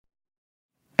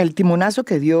El timonazo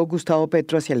que dio Gustavo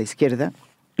Petro hacia la izquierda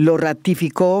lo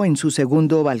ratificó en su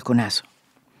segundo balconazo,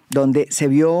 donde se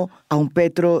vio a un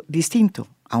Petro distinto,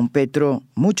 a un Petro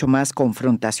mucho más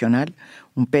confrontacional,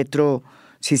 un Petro,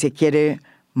 si se quiere,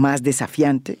 más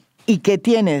desafiante, y que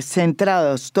tiene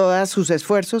centrados todos sus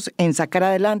esfuerzos en sacar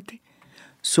adelante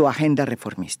su agenda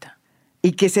reformista,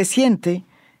 y que se siente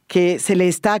que se le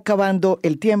está acabando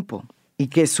el tiempo y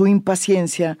que su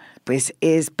impaciencia pues,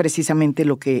 es precisamente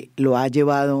lo que lo ha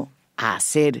llevado a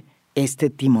hacer este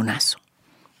timonazo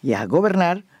y a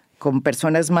gobernar con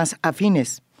personas más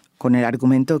afines, con el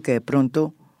argumento que de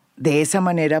pronto de esa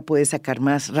manera puede sacar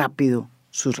más rápido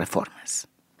sus reformas.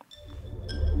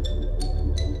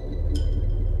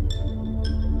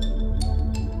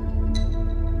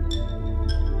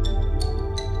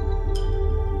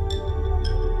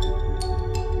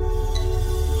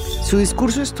 Su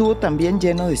discurso estuvo también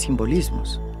lleno de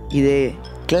simbolismos y de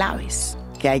claves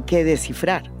que hay que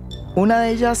descifrar. Una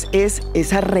de ellas es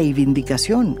esa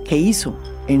reivindicación que hizo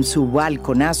en su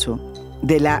balconazo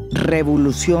de la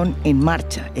revolución en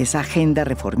marcha, esa agenda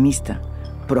reformista,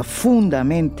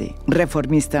 profundamente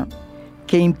reformista,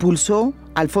 que impulsó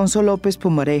Alfonso López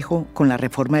Pumarejo con la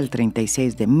reforma del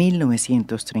 36, de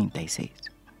 1936.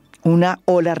 Una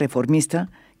ola reformista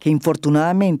que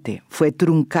infortunadamente fue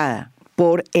truncada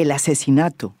por el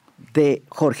asesinato de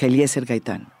Jorge Eliezer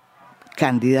Gaitán,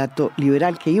 candidato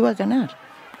liberal que iba a ganar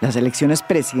las elecciones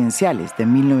presidenciales de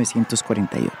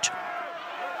 1948.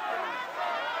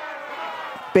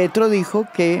 Petro dijo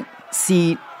que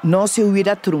si no se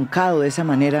hubiera truncado de esa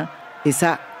manera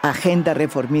esa agenda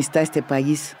reformista, este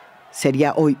país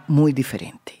sería hoy muy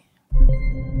diferente.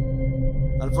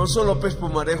 Alfonso López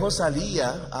Pumarejo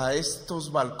salía a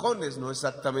estos balcones, no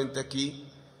exactamente aquí,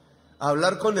 a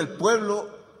hablar con el pueblo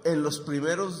en los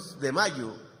 1 de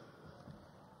mayo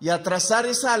y a trazar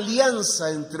esa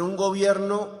alianza entre un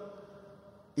gobierno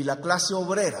y la clase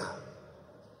obrera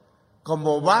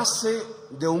como base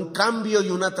de un cambio y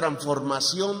una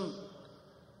transformación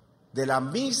de la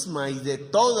misma y de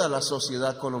toda la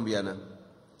sociedad colombiana.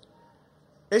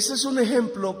 Ese es un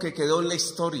ejemplo que quedó en la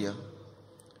historia.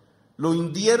 Lo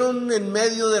hundieron en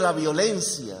medio de la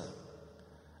violencia.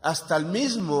 Hasta el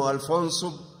mismo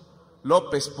Alfonso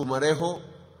López Pumarejo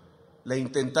le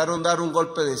intentaron dar un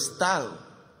golpe de Estado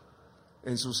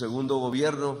en su segundo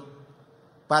gobierno,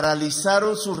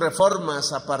 paralizaron sus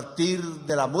reformas a partir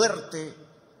de la muerte,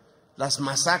 las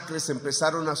masacres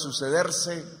empezaron a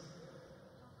sucederse,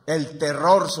 el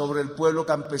terror sobre el pueblo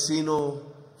campesino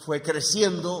fue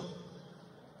creciendo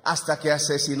hasta que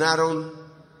asesinaron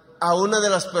a una de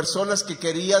las personas que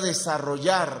quería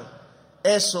desarrollar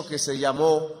eso que se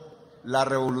llamó la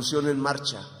revolución en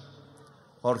marcha,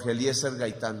 Jorge Eliezer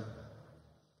Gaitán.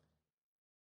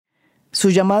 Su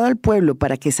llamado al pueblo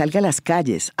para que salga a las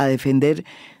calles a defender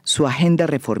su agenda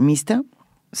reformista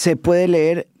se puede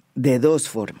leer de dos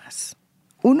formas.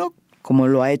 Uno, como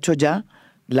lo ha hecho ya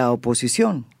la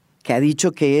oposición, que ha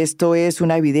dicho que esto es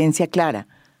una evidencia clara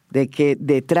de que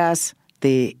detrás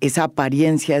de esa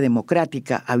apariencia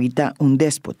democrática habita un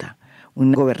déspota,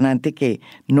 un gobernante que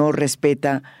no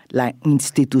respeta la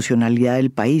institucionalidad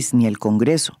del país ni el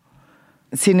Congreso.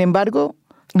 Sin embargo,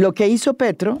 lo que hizo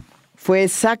Petro fue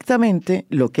exactamente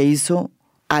lo que hizo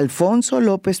Alfonso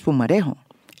López Pumarejo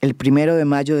el 1 de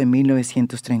mayo de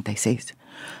 1936,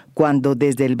 cuando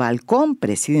desde el balcón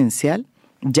presidencial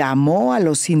llamó a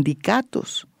los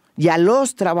sindicatos y a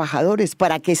los trabajadores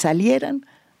para que salieran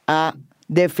a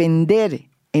defender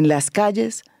en las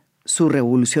calles su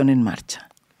revolución en marcha,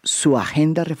 su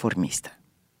agenda reformista.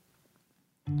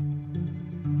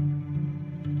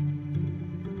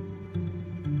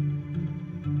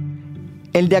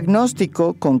 El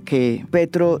diagnóstico con que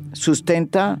Petro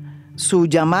sustenta su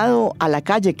llamado a la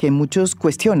calle, que muchos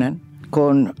cuestionan,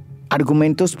 con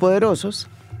argumentos poderosos,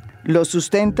 lo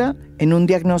sustenta en un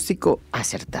diagnóstico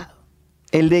acertado.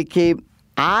 El de que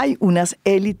hay unas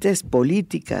élites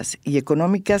políticas y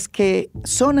económicas que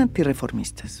son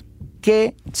antirreformistas,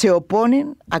 que se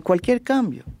oponen a cualquier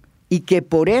cambio y que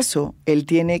por eso él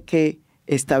tiene que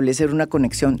establecer una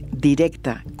conexión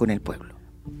directa con el pueblo,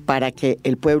 para que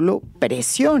el pueblo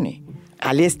presione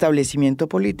al establecimiento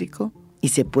político y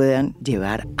se puedan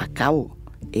llevar a cabo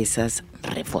esas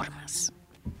reformas.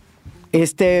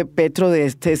 Este Petro de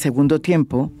este segundo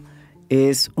tiempo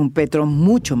es un Petro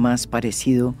mucho más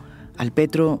parecido al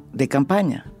Petro de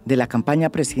campaña, de la campaña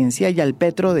presidencial, y al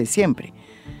Petro de siempre,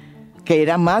 que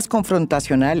era más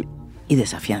confrontacional y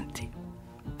desafiante.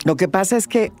 Lo que pasa es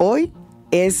que hoy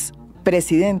es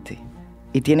presidente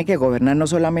y tiene que gobernar no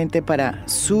solamente para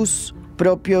sus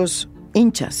propios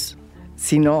hinchas,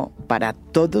 sino para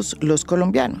todos los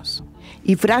colombianos.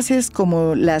 Y frases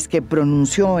como las que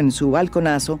pronunció en su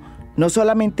balconazo no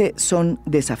solamente son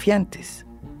desafiantes,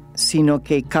 sino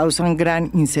que causan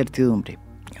gran incertidumbre.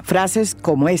 Frases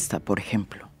como esta, por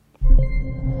ejemplo.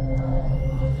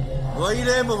 No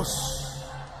iremos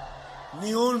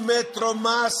ni un metro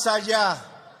más allá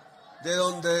de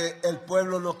donde el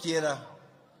pueblo no quiera.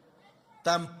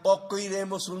 Tampoco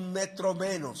iremos un metro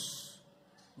menos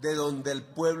de donde el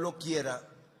pueblo quiera.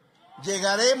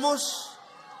 Llegaremos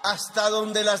hasta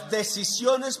donde las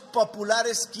decisiones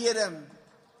populares quieran.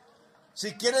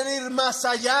 Si quieren ir más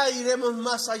allá, iremos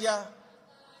más allá.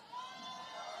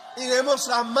 Iremos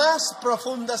a más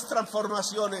profundas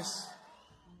transformaciones.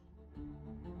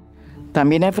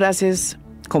 También hay frases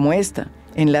como esta,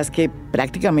 en las que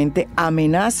prácticamente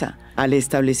amenaza al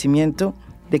establecimiento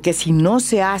de que si no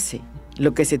se hace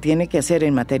lo que se tiene que hacer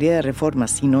en materia de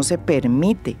reformas, si no se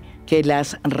permite que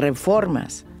las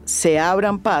reformas se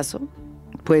abran paso,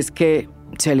 pues que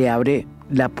se le abre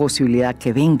la posibilidad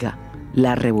que venga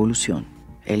la revolución,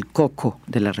 el coco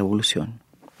de la revolución.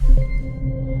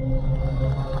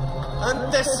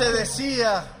 Antes se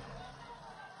decía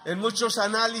en muchos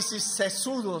análisis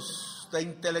sesudos de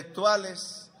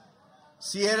intelectuales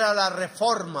si era la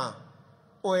reforma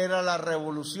o era la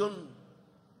revolución.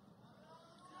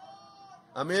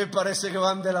 A mí me parece que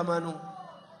van de la mano.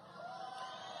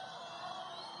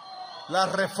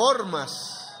 Las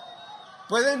reformas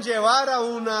pueden llevar a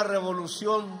una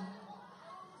revolución.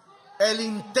 El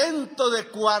intento de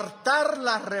coartar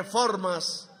las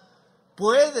reformas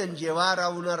pueden llevar a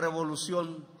una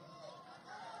revolución.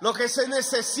 Lo que se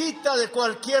necesita de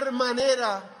cualquier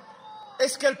manera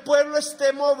es que el pueblo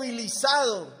esté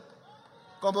movilizado,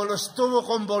 como lo estuvo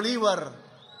con Bolívar,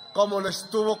 como lo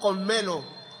estuvo con Melo,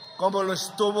 como lo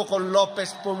estuvo con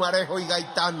López, Pumarejo y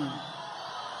Gaitán.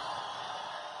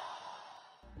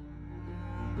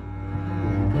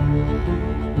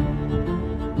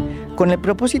 Con el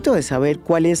propósito de saber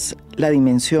cuál es la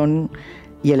dimensión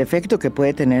y el efecto que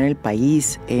puede tener el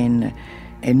país en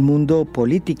el mundo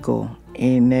político,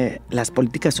 en las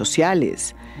políticas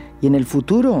sociales y en el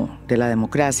futuro de la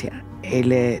democracia,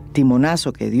 el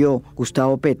timonazo que dio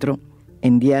Gustavo Petro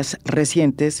en días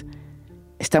recientes,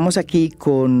 estamos aquí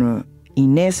con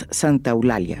Inés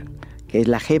Santaolalia, que es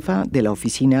la jefa de la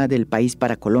Oficina del País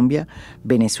para Colombia,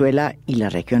 Venezuela y la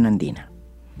región andina.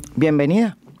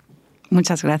 Bienvenida.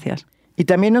 Muchas gracias. Y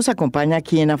también nos acompaña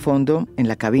aquí en A Fondo, en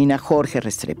la cabina, Jorge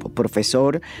Restrepo,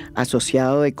 profesor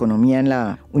asociado de Economía en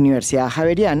la Universidad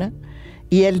Javeriana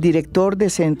y el director de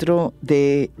Centro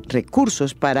de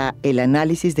Recursos para el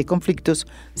Análisis de Conflictos,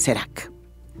 CERAC.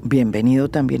 Bienvenido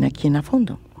también aquí en A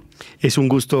Fondo. Es un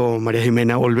gusto, María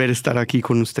Jimena, volver a estar aquí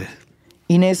con usted.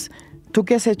 Inés, tú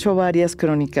que has hecho varias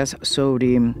crónicas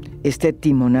sobre este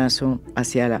timonazo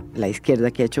hacia la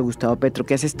izquierda que ha hecho Gustavo Petro,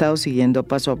 que has estado siguiendo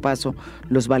paso a paso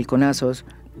los balconazos,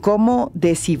 ¿cómo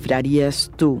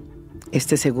descifrarías tú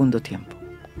este segundo tiempo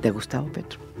de Gustavo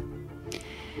Petro?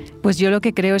 Pues yo lo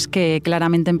que creo es que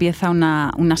claramente empieza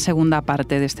una segunda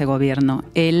parte de este gobierno.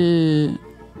 Él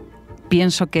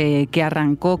pienso que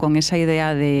arrancó con esa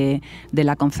idea de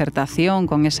la concertación,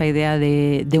 con esa idea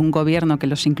de un gobierno que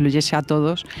los incluyese a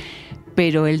todos,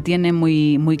 pero él tiene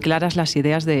muy, muy claras las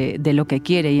ideas de lo que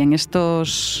quiere, y en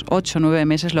estos 8 o 9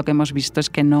 meses lo que hemos visto es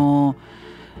que no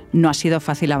ha sido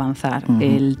fácil avanzar. Uh-huh.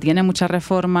 Él tiene muchas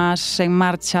reformas en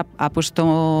marcha, ha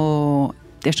puesto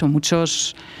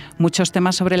muchos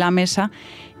temas sobre la mesa,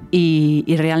 y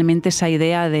realmente esa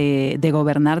idea de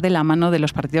gobernar de la mano de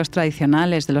los partidos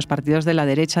tradicionales, de los partidos de la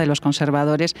derecha, de los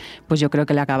conservadores, pues yo creo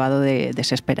que le ha acabado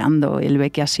desesperando. Él ve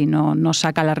que así no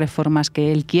saca las reformas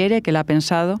que él quiere, que él ha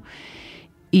pensado,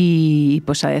 y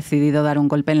pues ha decidido dar un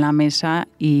golpe en la mesa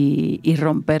y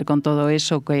romper con todo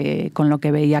eso, con lo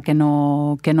que veía que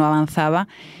no avanzaba,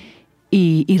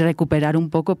 y recuperar un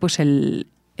poco pues el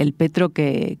Petro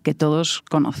que todos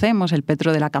conocemos, el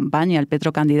Petro de la campaña, el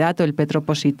Petro candidato, el Petro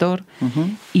opositor, uh-huh,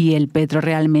 y el Petro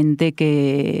realmente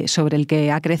sobre el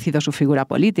que ha crecido su figura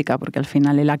política, porque al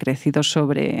final él ha crecido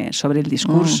sobre el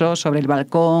discurso, sobre el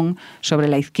balcón, sobre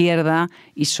la izquierda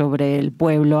y sobre el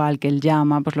pueblo al que él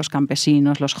llama, pues los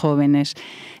campesinos, los jóvenes.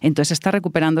 Entonces está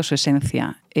recuperando su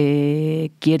esencia.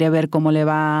 Quiere ver cómo le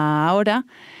va ahora,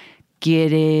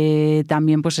 quiere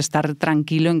también pues estar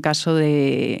tranquilo en caso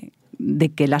de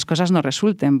que las cosas no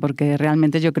resulten, porque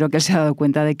realmente yo creo que él se ha dado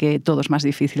cuenta de que todo es más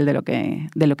difícil de lo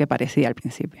que parecía al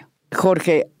principio.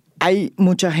 Jorge, hay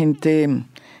mucha gente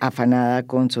afanada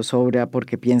con zozobra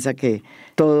porque piensa que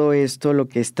todo esto lo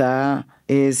que está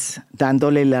es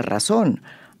dándole la razón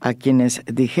a quienes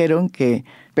dijeron que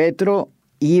Petro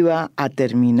iba a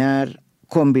terminar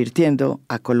convirtiendo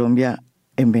a Colombia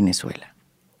en Venezuela.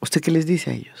 ¿Usted qué les dice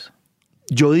a ellos?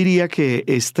 Yo diría que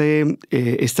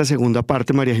esta segunda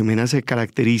parte, María Jimena, se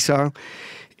caracteriza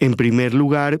en primer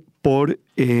lugar por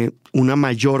una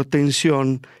mayor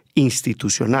tensión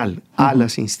institucional a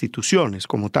las instituciones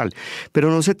como tal. Pero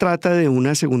no se trata de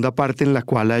una segunda parte en la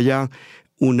cual haya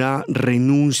una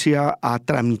renuncia a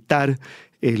tramitar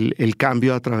el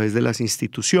cambio a través de las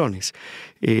instituciones.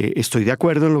 Estoy de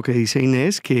acuerdo en lo que dice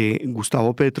Inés, que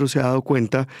Gustavo Petro se ha dado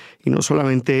cuenta, y no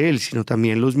solamente él, sino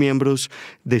también los miembros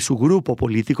de su grupo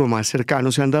político más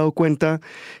cercano se han dado cuenta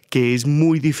que es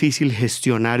muy difícil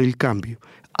gestionar el cambio,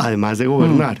 además de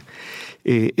gobernar.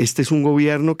 Este es un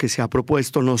gobierno que se ha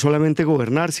propuesto no solamente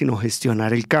gobernar, sino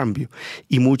gestionar el cambio,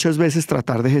 y muchas veces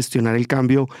tratar de gestionar el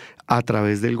cambio a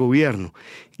través del gobierno,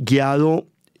 guiado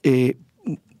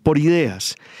por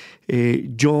ideas.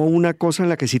 Yo una cosa en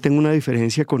la que sí tengo una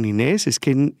diferencia con Inés es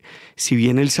que si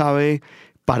bien él sabe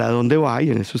para dónde va, y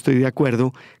en eso estoy de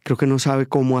acuerdo, creo que no sabe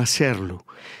cómo hacerlo.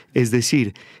 Es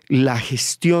decir, la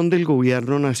gestión del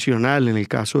gobierno nacional, en el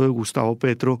caso de Gustavo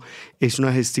Petro, es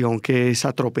una gestión que es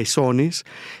a tropezones.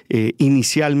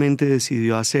 Inicialmente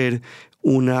decidió hacer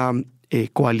una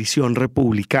coalición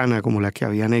republicana como la que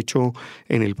habían hecho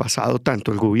en el pasado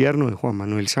tanto el gobierno de Juan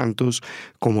Manuel Santos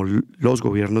como los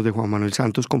gobiernos de Juan Manuel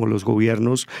Santos como los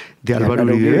gobiernos de Álvaro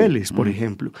Uribe Vélez, por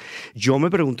ejemplo. Yo me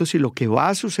pregunto si lo que va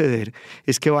a suceder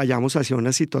es que vayamos hacia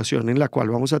una situación en la cual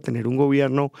vamos a tener un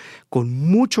gobierno con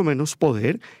mucho menos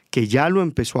poder, que ya lo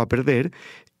empezó a perder,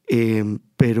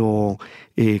 pero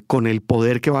con el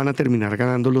poder que van a terminar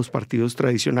ganando los partidos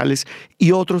tradicionales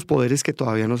y otros poderes que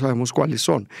todavía no sabemos cuáles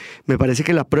son. Me parece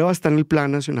que la prueba está en el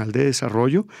Plan Nacional de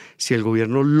Desarrollo, si el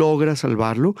gobierno logra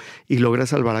salvarlo y logra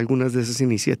salvar algunas de esas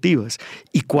iniciativas.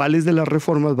 ¿Y cuáles de las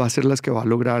reformas va a ser las que va a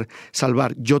lograr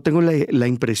salvar? Yo tengo la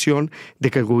impresión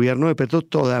de que el gobierno de Petro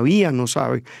todavía no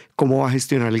sabe cómo va a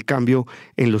gestionar el cambio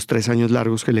en los 3 años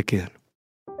largos que le quedan.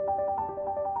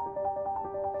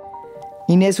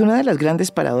 Inés, una de las grandes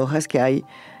paradojas que hay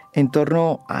en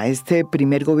torno a este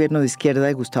primer gobierno de izquierda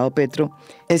de Gustavo Petro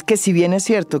es que si bien es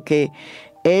cierto que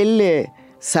él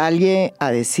sale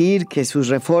a decir que sus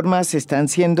reformas están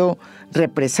siendo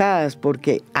represadas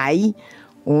porque hay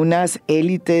unas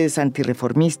élites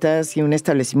antirreformistas y un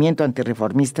establecimiento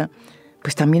antirreformista,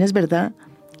 pues también es verdad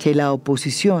que la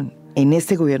oposición en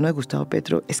este gobierno de Gustavo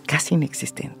Petro es casi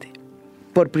inexistente.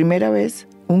 Por primera vez,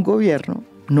 un gobierno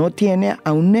no tiene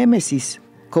a un némesis,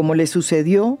 como le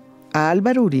sucedió a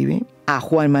Álvaro Uribe, a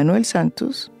Juan Manuel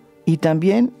Santos y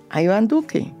también a Iván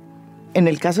Duque. En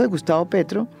el caso de Gustavo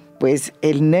Petro, pues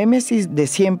el némesis de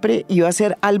siempre iba a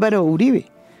ser Álvaro Uribe,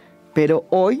 pero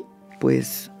hoy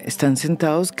pues están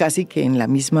sentados casi que en la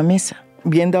misma mesa,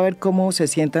 viendo a ver cómo se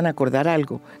sientan a acordar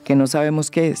algo que no sabemos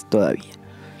qué es todavía.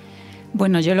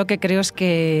 Bueno, yo lo que creo es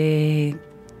que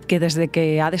desde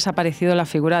que ha desaparecido la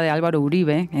figura de Álvaro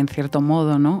Uribe, en cierto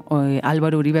modo, ¿no?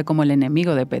 Álvaro Uribe como el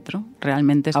enemigo de Petro,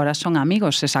 realmente ahora son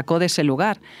amigos, se sacó de ese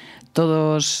lugar.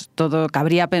 Todo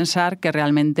cabría pensar que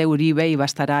realmente Uribe iba a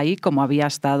estar ahí como había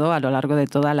estado a lo largo de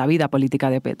toda la vida política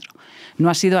de Petro. No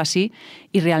ha sido así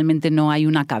y realmente no hay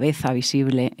una cabeza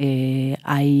visible.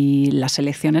 Las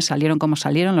elecciones salieron como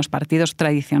salieron, los partidos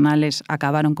tradicionales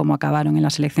acabaron como acabaron en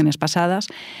las elecciones pasadas,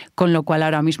 con lo cual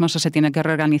ahora mismo eso se tiene que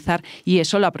reorganizar y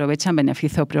eso lo aprovecha en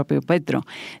beneficio propio Petro.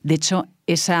 De hecho,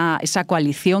 esa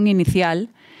coalición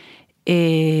inicial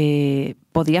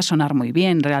podía sonar muy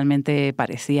bien, realmente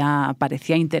parecía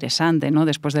interesante, ¿no?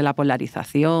 Después de la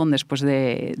polarización, después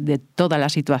de toda la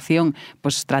situación,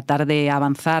 pues tratar de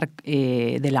avanzar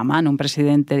de la mano un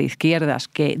presidente de izquierdas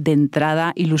que de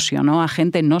entrada ilusionó a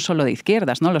gente no solo de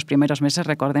izquierdas, ¿no? Los primeros meses,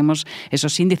 recordemos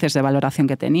esos índices de valoración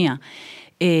que tenía.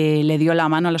 Le dio la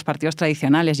mano a los partidos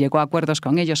tradicionales, llegó a acuerdos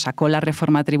con ellos, sacó la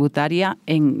reforma tributaria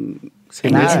en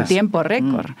tiempo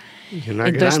récord.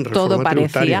 Entonces todo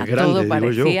parecía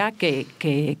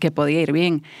que podía ir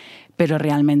bien, pero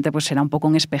realmente pues era un poco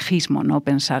un espejismo, ¿no?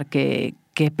 Pensar que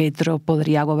Petro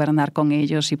podría gobernar con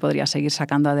ellos y podría seguir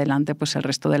sacando adelante pues el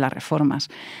resto de las reformas.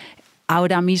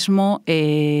 Ahora mismo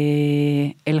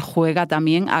él juega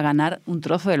también a ganar un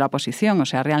trozo de la oposición, o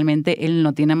sea, realmente él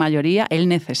no tiene mayoría, él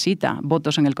necesita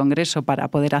votos en el Congreso para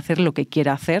poder hacer lo que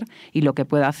quiera hacer y lo que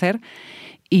pueda hacer,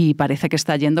 y parece que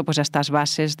está yendo pues a estas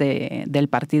bases del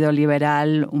Partido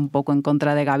Liberal un poco en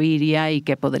contra de Gaviria y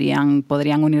que podrían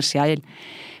unirse a él.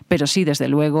 Pero sí, desde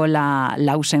luego, la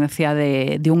ausencia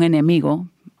de un enemigo.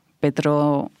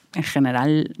 Petro, en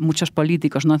general, muchos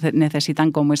políticos no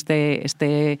necesitan como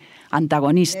este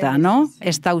antagonista, ¿no?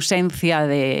 Esta ausencia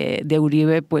de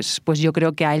Uribe, pues yo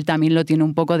creo que a él también lo tiene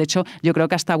un poco. De hecho, yo creo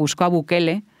que hasta buscó a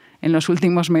Bukele en los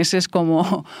últimos meses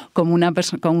como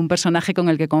un personaje con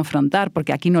el que confrontar,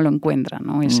 porque aquí no lo encuentra,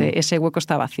 ¿no? Ese hueco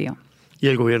está vacío. Y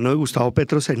el gobierno de Gustavo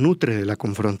Petro se nutre de la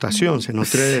confrontación, se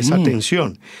nutre de esa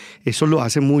tensión. Eso lo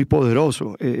hace muy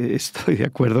poderoso. Estoy de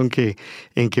acuerdo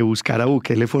en que buscar a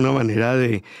Bukele fue una manera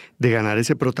de ganar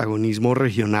ese protagonismo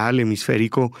regional,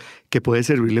 hemisférico, que puede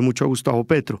servirle mucho a Gustavo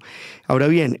Petro. Ahora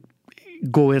bien,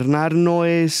 gobernar no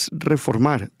es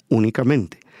reformar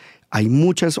únicamente. Hay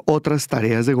muchas otras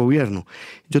tareas de gobierno.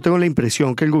 Yo tengo la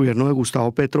impresión que el gobierno de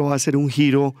Gustavo Petro va a hacer un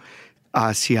giro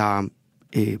hacia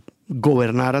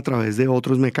gobernar a través de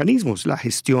otros mecanismos, la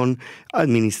gestión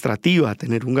administrativa,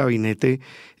 tener un gabinete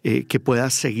que pueda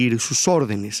seguir sus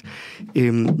órdenes.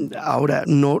 Ahora,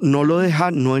 no lo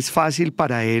deja, no es fácil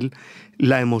para él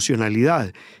la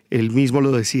emocionalidad. Él mismo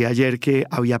lo decía ayer que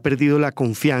había perdido la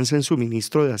confianza en su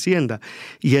ministro de Hacienda,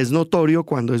 y es notorio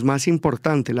cuando es más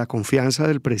importante la confianza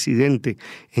del presidente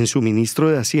en su ministro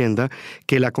de Hacienda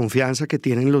que la confianza que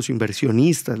tienen los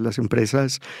inversionistas, las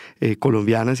empresas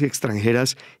colombianas y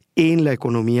extranjeras en la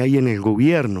economía y en el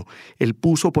gobierno. Él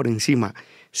puso por encima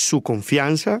su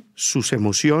confianza, sus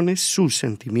emociones, sus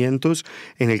sentimientos,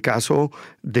 en el caso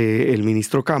del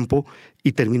ministro Campo,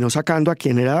 y terminó sacando a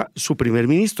quien era su primer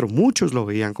ministro. Muchos lo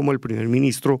veían como el primer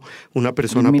ministro, una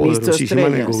persona poderosísima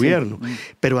en el gobierno, sí.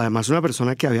 Pero además una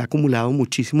persona que había acumulado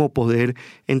muchísimo poder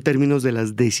en términos de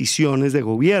las decisiones de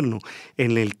gobierno,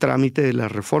 en el trámite de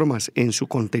las reformas, en su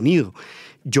contenido.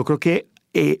 Yo creo que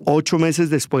 8 meses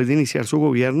después de iniciar su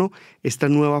gobierno, esta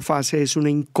nueva fase es una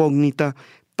incógnita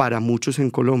para muchos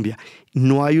en Colombia.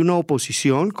 No hay una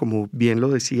oposición, como bien lo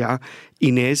decía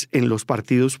Inés, en los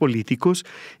partidos políticos,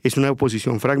 es una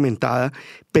oposición fragmentada,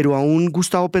 pero aún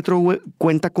Gustavo Petro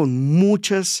cuenta con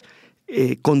muchas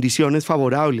condiciones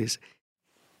favorables.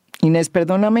 Inés,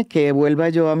 perdóname que vuelva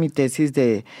yo a mi tesis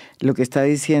de lo que está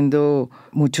diciendo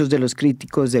muchos de los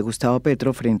críticos de Gustavo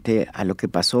Petro frente a lo que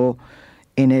pasó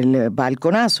en el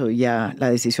balconazo y a la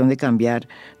decisión de cambiar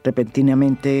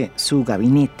repentinamente su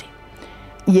gabinete.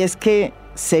 Y es que,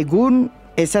 según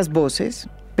esas voces,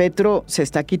 Petro se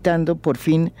está quitando por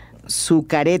fin su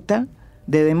careta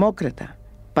de demócrata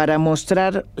para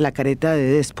mostrar la careta de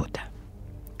déspota.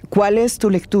 ¿Cuál es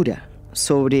tu lectura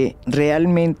sobre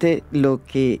realmente lo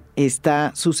que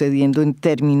está sucediendo en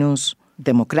términos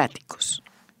democráticos?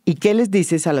 ¿Y qué les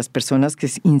dices a las personas que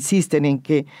insisten en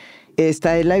que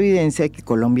esta es la evidencia de que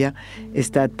Colombia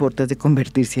está a puertas de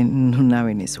convertirse en una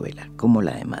Venezuela como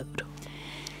la de Maduro?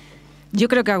 Yo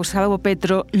creo que a Gustavo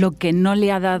Petro lo que no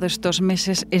le ha dado estos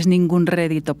meses es ningún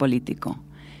rédito político.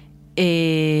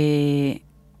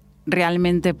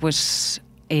 Realmente, pues,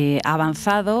 ha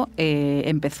avanzado,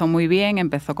 empezó muy bien,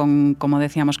 empezó con, como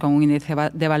decíamos, con un índice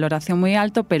de valoración muy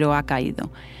alto, pero ha caído.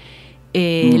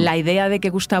 La idea de que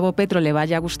Gustavo Petro le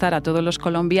vaya a gustar a todos los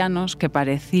colombianos, que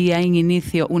parecía en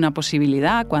inicio una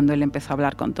posibilidad, cuando él empezó a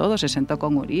hablar con todos, se sentó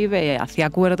con Uribe, hacía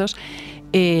acuerdos,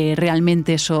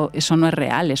 realmente eso no es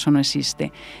real, eso no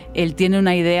existe. Él tiene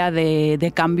una idea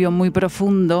de cambio muy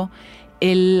profundo.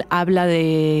 Él habla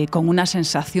con una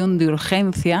sensación de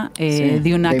urgencia,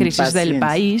 de una crisis del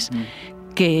país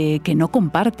que no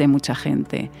comparte mucha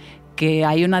gente, que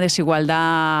hay una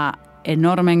desigualdad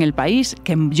enorme en el país,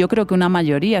 que yo creo que una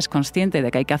mayoría es consciente de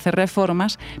que hay que hacer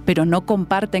reformas, pero no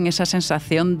comparten esa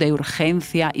sensación de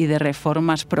urgencia y de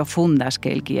reformas profundas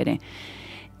que él quiere.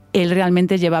 Él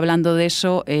realmente lleva hablando de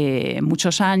eso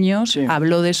muchos años,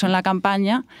 habló de eso en la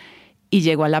campaña y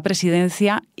llegó a la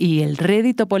presidencia, y el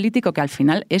rédito político, que al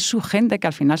final es su gente, que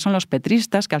al final son los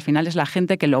petristas, que al final es la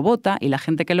gente que lo vota, y la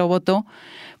gente que lo votó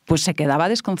pues se quedaba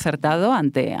desconcertado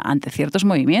ante ciertos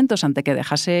movimientos, ante que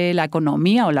dejase la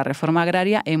economía o la reforma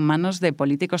agraria en manos de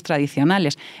políticos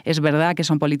tradicionales. Es verdad que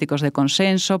son políticos de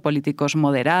consenso, políticos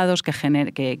moderados,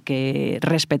 que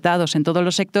respetados en todos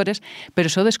los sectores, pero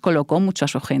eso descolocó mucho a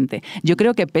su gente. Yo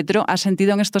creo que Petro ha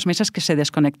sentido en estos meses que se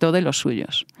desconectó de los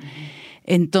suyos.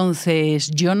 Entonces,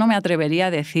 yo no me atrevería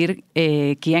a decir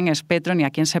quién es Petro ni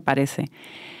a quién se parece,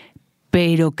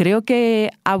 pero creo que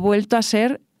ha vuelto a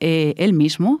ser él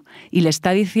mismo, y le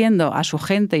está diciendo a su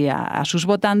gente y a sus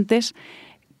votantes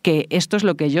que esto es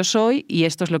lo que yo soy y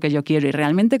esto es lo que yo quiero. Y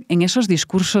realmente en esos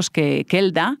discursos que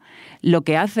él da, lo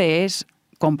que hace es,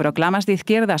 con proclamas de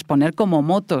izquierdas, poner como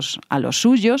motos a los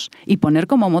suyos y poner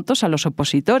como motos a los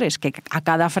opositores, que a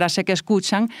cada frase que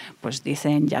escuchan pues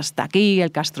dicen: ya está aquí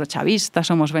el castrochavista,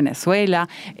 somos Venezuela,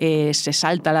 se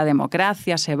salta la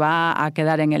democracia, se va a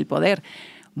quedar en el poder.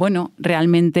 Bueno,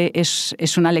 realmente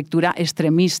es una lectura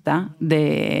extremista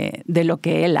de lo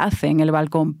que él hace en el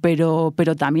balcón, pero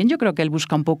también yo creo que él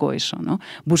busca un poco eso, ¿no?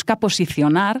 Busca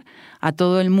posicionar a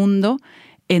todo el mundo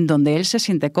en donde él se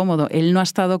siente cómodo. Él no ha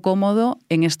estado cómodo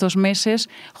en estos meses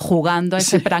jugando a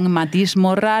ese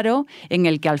pragmatismo raro en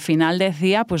el que al final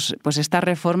decía, pues estas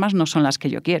reformas no son las que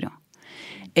yo quiero.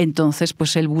 Entonces,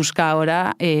 pues él busca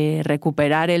ahora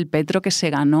recuperar el Petro que se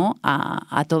ganó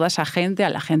a toda esa gente, a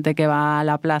la gente que va a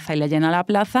la plaza y le llena la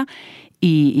plaza,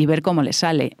 y ver cómo le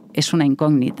sale. Es una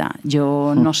incógnita,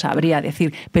 yo no sabría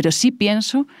decir, pero sí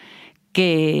pienso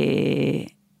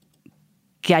que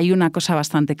hay una cosa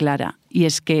bastante clara, y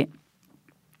es que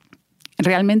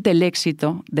realmente el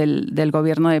éxito del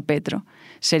gobierno de Petro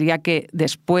sería que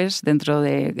después, dentro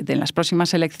de las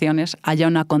próximas elecciones, haya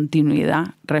una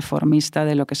continuidad reformista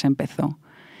de lo que se empezó.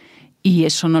 Y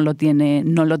eso no lo tiene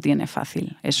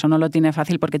fácil. Eso no lo tiene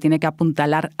fácil porque tiene que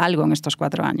apuntalar algo en estos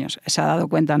 4 años. Se ha dado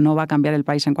cuenta, no va a cambiar el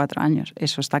país en 4 años,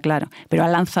 eso está claro. Pero ha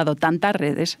lanzado tantas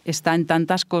redes, está en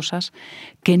tantas cosas,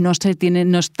 que no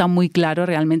está muy claro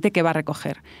realmente qué va a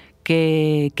recoger,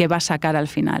 qué va a sacar al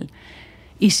final.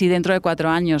 Y si dentro de 4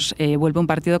 años vuelve un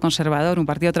partido conservador, un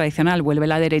partido tradicional, vuelve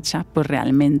la derecha, pues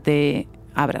realmente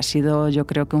habrá sido, yo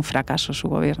creo, que un fracaso su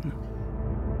gobierno.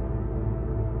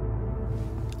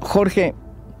 Jorge,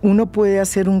 ¿uno puede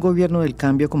hacer un gobierno del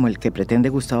cambio como el que pretende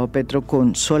Gustavo Petro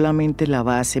con solamente la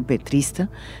base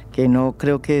petrista, que no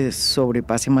creo que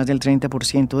sobrepase más del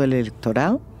 30% del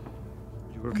electorado?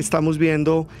 Yo creo que estamos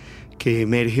viendo que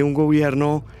emerge un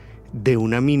gobierno de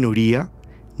una minoría,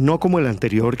 no como el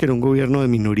anterior, que era un gobierno de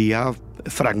minoría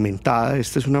fragmentada.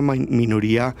 Esta es una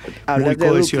minoría muy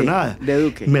cohesionada. De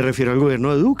Duque. Me refiero al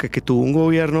gobierno de Duque, que tuvo un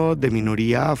gobierno de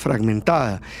minoría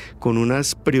fragmentada, con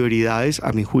unas prioridades,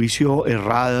 a mi juicio,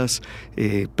 erradas.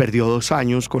 Perdió 2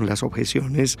 años con las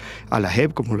objeciones a la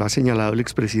JEP, como lo ha señalado el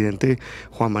expresidente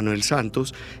Juan Manuel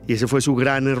Santos, y ese fue su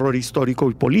gran error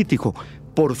histórico y político.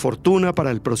 Por fortuna, para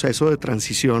el proceso de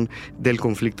transición del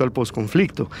conflicto al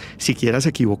posconflicto. Siquiera se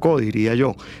equivocó, diría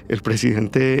yo, el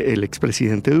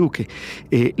expresidente Duque.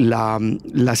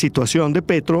 La situación de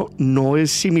Petro no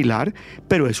es similar,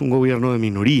 pero es un gobierno de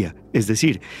minoría. Es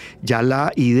decir, ya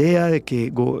la idea de que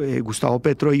Gustavo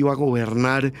Petro iba a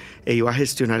gobernar e iba a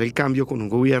gestionar el cambio con un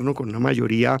gobierno con una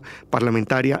mayoría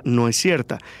parlamentaria no es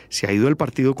cierta. Se ha ido el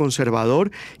Partido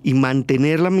Conservador, y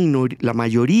mantener la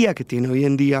mayoría que tiene hoy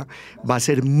en día va a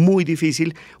ser muy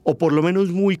difícil, o por lo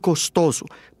menos muy costoso.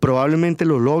 Probablemente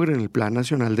lo logre en el Plan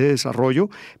Nacional de Desarrollo,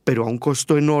 pero a un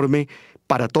costo enorme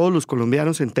para todos los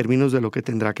colombianos en términos de lo que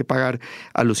tendrá que pagar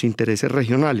a los intereses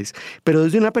regionales. Pero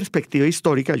desde una perspectiva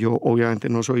histórica, yo obviamente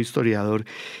no soy historiador,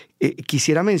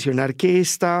 quisiera mencionar que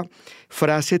esta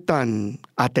frase tan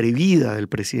atrevida del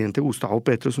presidente Gustavo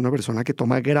Petro, es una persona que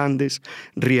toma grandes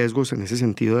riesgos en ese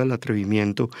sentido del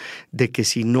atrevimiento, de que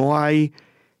si no hay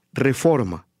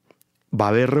reforma, va a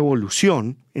haber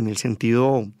revolución, en el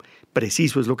sentido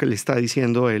preciso es lo que le está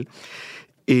diciendo él,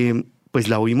 pues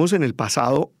la oímos en el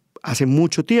pasado hace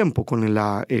mucho tiempo con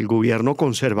el gobierno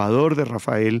conservador de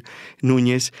Rafael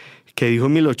Núñez, que dijo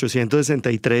en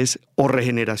 1863 o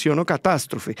regeneración o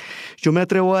catástrofe. Yo me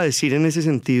atrevo a decir en ese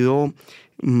sentido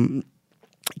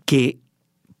que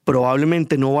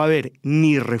probablemente no va a haber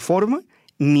ni reforma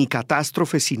ni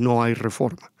catástrofe si no hay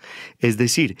reforma. Es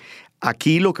decir,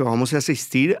 aquí lo que vamos a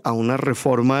asistir a unas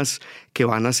reformas que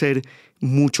van a ser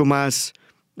mucho más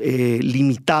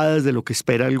limitadas de lo que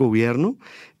espera el gobierno,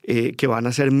 que van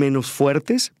a ser menos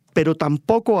fuertes, pero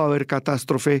tampoco va a haber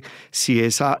catástrofe si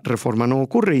esa reforma no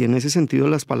ocurre. Y en ese sentido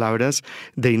las palabras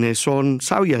de Inés son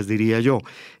sabias, diría yo.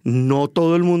 No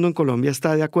todo el mundo en Colombia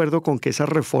está de acuerdo con que esas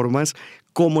reformas,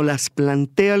 como las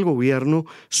plantea el gobierno,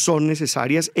 son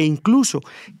necesarias, e incluso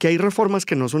que hay reformas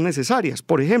que no son necesarias.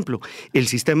 Por ejemplo, el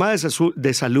sistema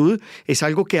de salud es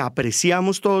algo que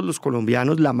apreciamos todos los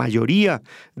colombianos, la mayoría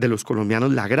de los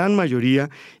colombianos, la gran mayoría,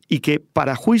 y que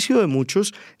para juicio de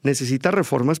muchos necesita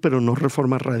reformas, pero no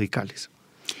reformas radicales.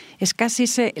 Es casi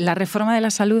la reforma de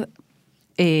la salud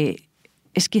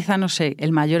es quizá, no sé,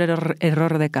 el mayor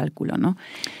error de cálculo, ¿no?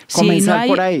 Comenzar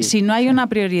por ahí. Si no hay una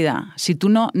prioridad, si tú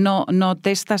no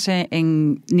testas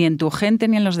ni en tu gente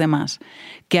ni en los demás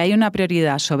que hay una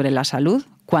prioridad sobre la salud,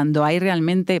 cuando hay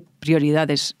realmente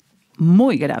prioridades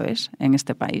muy graves en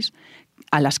este país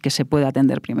a las que se puede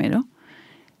atender primero,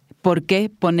 ¿por qué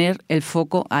poner el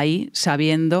foco ahí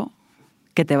sabiendo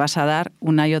que te vas a dar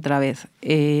una y otra vez?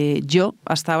 Yo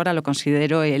hasta ahora lo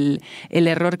considero el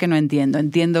error que no entiendo.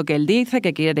 Entiendo que él dice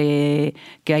que quiere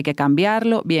que hay que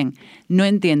cambiarlo. Bien, no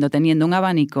entiendo, teniendo un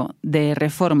abanico de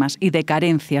reformas y de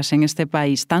carencias en este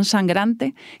país tan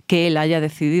sangrante, que él haya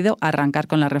decidido arrancar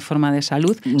con la reforma de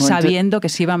salud, sabiendo que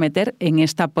se iba a meter en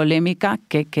esta polémica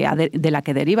de la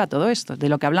que deriva todo esto. De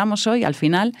lo que hablamos hoy, al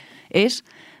final, es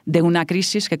de una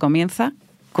crisis que comienza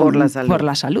por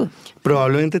la salud.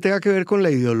 Probablemente tenga que ver con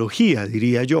la ideología,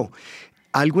 diría yo.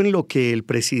 algo en lo que el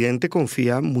presidente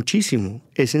confía muchísimo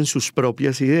es en sus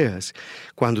propias ideas.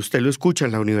 Cuando usted lo escucha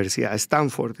en la Universidad de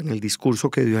Stanford, en el discurso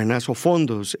que dio en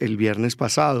Asofondos el viernes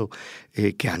pasado,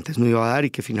 que antes no iba a dar y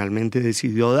que finalmente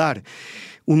decidió dar,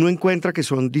 uno encuentra que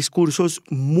son discursos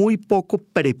muy poco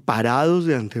preparados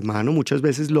de antemano, muchas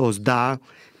veces los da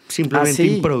simplemente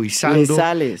improvisando,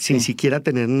 sin siquiera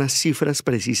tener unas cifras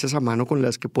precisas a mano con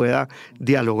las que pueda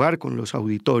dialogar con los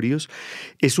auditorios.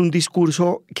 Es un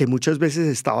discurso que muchas veces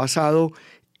está basado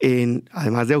en,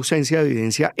 además de ausencia de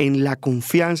evidencia, en la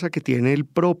confianza que tiene el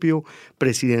propio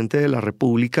presidente de la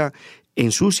República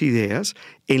en sus ideas,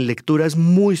 en lecturas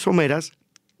muy someras,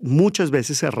 muchas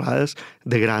veces cerradas,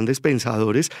 de grandes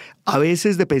pensadores, a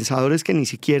veces de pensadores que ni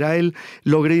siquiera él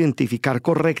logra identificar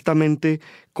correctamente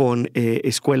con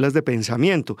escuelas de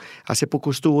pensamiento. Hace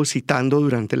poco estuvo citando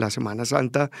durante la Semana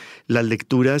Santa las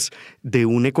lecturas de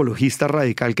un ecologista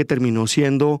radical que terminó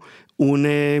siendo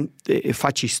un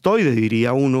fascistoide,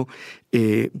 diría uno,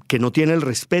 que no tiene el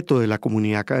respeto de la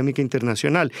comunidad académica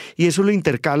internacional. Y eso lo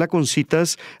intercala con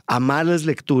citas a malas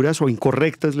lecturas o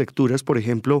incorrectas lecturas, por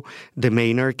ejemplo, de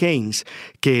Maynard Keynes,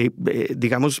 que,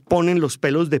 digamos, ponen los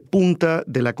pelos de punta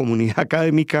de la comunidad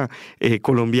académica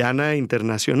colombiana e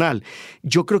internacional.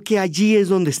 Yo creo que allí es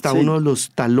donde está uno de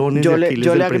los talones de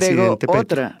Aquiles del presidente Petro.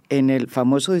 Otra, en el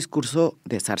famoso discurso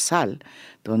de Zarzal,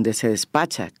 donde se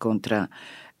despacha contra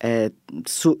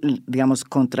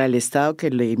contra el Estado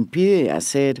que le impide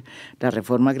hacer la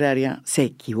reforma agraria, se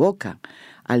equivoca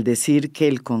al decir que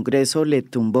el Congreso le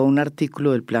tumbó un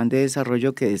artículo del Plan de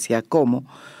Desarrollo que decía cómo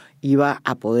iba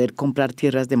a poder comprar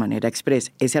tierras de manera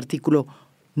express. Ese artículo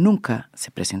nunca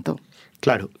se presentó.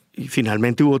 Claro, y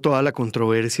finalmente hubo toda la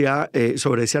controversia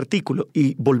sobre ese artículo.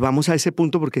 Y volvamos a ese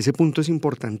punto porque ese punto es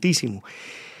importantísimo.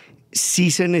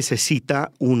 Sí se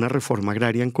necesita una reforma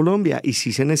agraria en Colombia y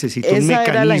sí se necesita un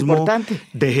mecanismo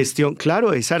de gestión.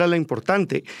 Claro, esa era la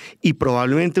importante. Y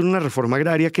probablemente una reforma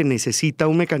agraria que necesita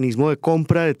un mecanismo de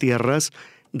compra de tierras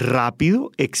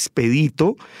rápido,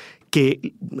 expedito,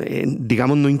 que,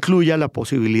 digamos, no incluya la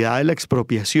posibilidad de la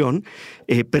expropiación,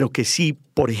 pero que sí,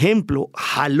 por ejemplo,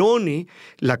 jalone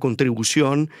la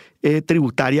contribución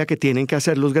tributaria que tienen que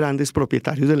hacer los grandes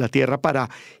propietarios de la tierra para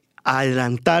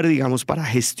adelantar, digamos, para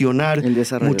gestionar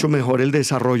mucho mejor el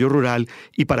desarrollo rural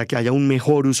y para que haya un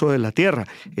mejor uso de la tierra.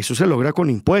 Eso se logra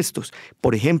con impuestos.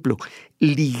 Por ejemplo,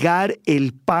 ligar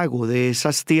el pago de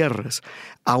esas tierras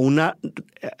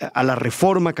a la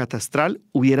reforma catastral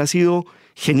hubiera sido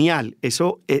genial.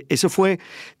 Eso fue,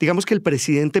 digamos que el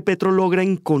presidente Petro logra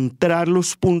encontrar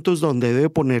los puntos donde debe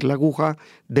poner la aguja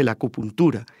de la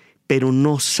acupuntura, pero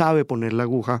no sabe poner la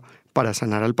aguja para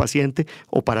sanar al paciente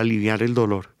o para aliviar el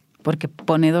dolor. Porque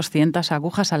pone 200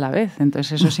 agujas a la vez,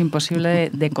 entonces eso es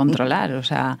imposible de controlar. O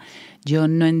sea, yo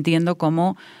no entiendo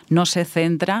cómo no se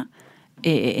centra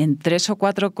en 3 o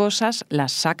 4 cosas,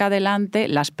 las saca adelante,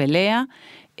 las pelea.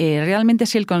 Realmente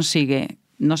si él consigue,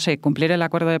 no sé, cumplir el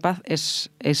acuerdo de paz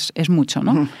es mucho,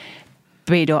 ¿no?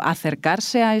 Pero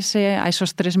acercarse a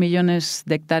esos 3 millones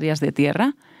de hectáreas de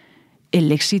tierra,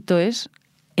 el éxito es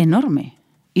enorme.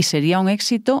 Y sería un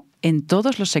éxito en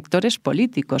todos los sectores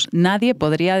políticos. Nadie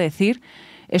podría decir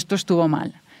esto estuvo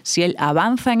mal. Si él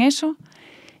avanza en eso,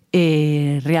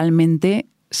 realmente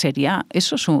sería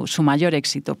eso su mayor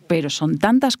éxito. Pero son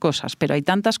tantas cosas, pero hay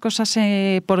tantas cosas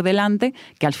por delante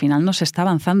que al final no se está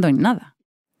avanzando en nada.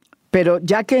 Pero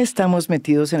ya que estamos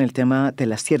metidos en el tema de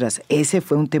las tierras, ese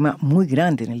fue un tema muy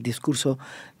grande en el discurso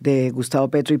de Gustavo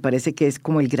Petro y parece que es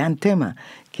como el gran tema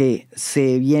que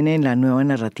se viene en la nueva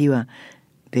narrativa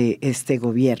de este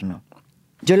gobierno.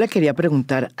 Yo le quería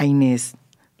preguntar a Inés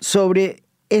sobre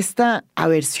esta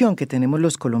aversión que tenemos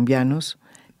los colombianos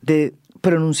de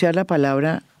pronunciar la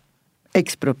palabra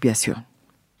expropiación.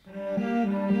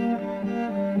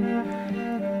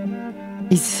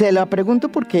 Y se la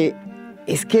pregunto porque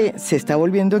es que se está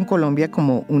volviendo en Colombia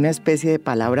como una especie de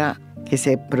palabra que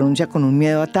se pronuncia con un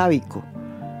miedo atávico,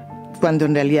 cuando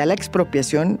en realidad la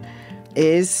expropiación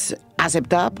es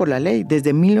aceptada por la ley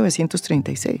desde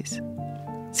 1936.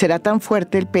 Será tan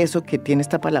fuerte el peso que tiene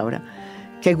esta palabra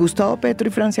que Gustavo Petro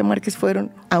y Francia Márquez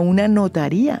fueron a una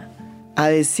notaría a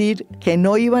decir que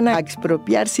no iban a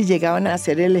expropiar si llegaban a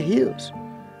ser elegidos,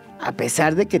 a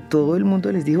pesar de que todo el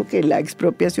mundo les dijo que la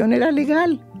expropiación era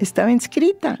legal, estaba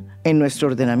inscrita en nuestro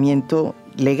ordenamiento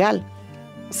legal.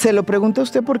 Se lo pregunto a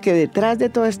usted porque detrás de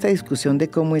toda esta discusión de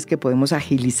cómo es que podemos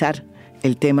agilizar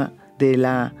el tema de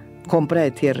la compra de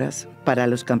tierras para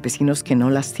los campesinos que no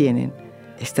las tienen,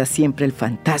 está siempre el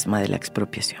fantasma de la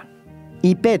expropiación.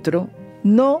 Y Petro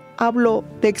no habló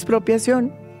de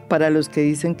expropiación para los que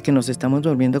dicen que nos estamos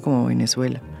volviendo como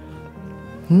Venezuela.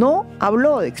 No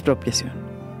habló de expropiación.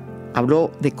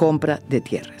 habló de compra de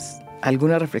tierras.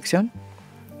 ¿Alguna reflexión?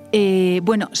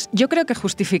 Bueno, yo creo que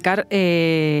justificar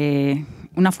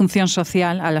una función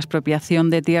social a la expropiación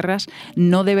de tierras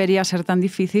no debería ser tan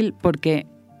difícil porque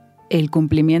el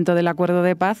cumplimiento del acuerdo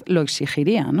de paz lo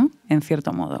exigiría, ¿no? En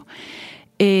cierto modo.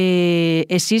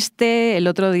 Existe, el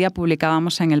otro día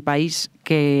publicábamos en El País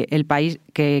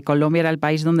que Colombia era el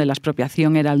país donde la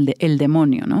expropiación era el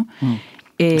demonio, ¿no?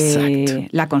 Exacto.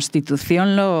 La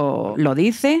Constitución lo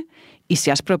dice y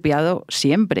se ha expropiado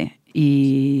siempre.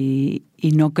 Y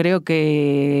no creo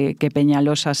que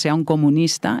Peñalosa sea un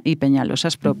comunista, y Peñalosa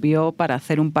expropió para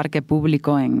hacer un parque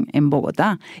público en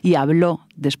Bogotá y habló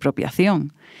de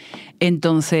expropiación.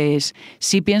 Entonces,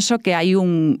 sí pienso que hay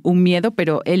un miedo,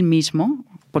 pero él mismo,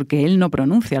 porque él no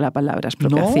pronuncia la palabra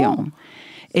expropiación. No.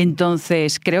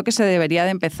 Entonces, creo que se debería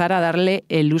de empezar a darle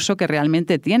el uso que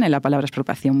realmente tiene la palabra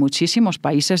expropiación. Muchísimos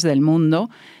países del mundo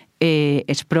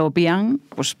expropian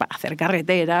pues para hacer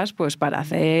carreteras, pues para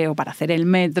hacer el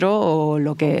metro o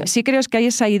lo que... Sí creo que hay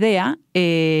esa idea,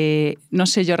 no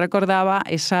sé, yo recordaba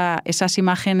esas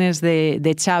imágenes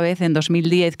de Chávez en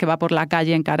 2010 que va por la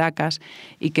calle en Caracas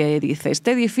y que dice,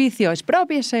 este edificio,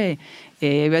 exprópiese,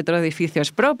 otro edificio,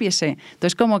 exprópiese.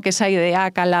 Entonces como que esa idea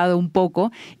ha calado un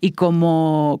poco y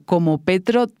como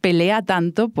Petro pelea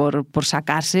tanto por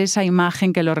sacarse esa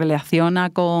imagen que lo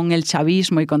relaciona con el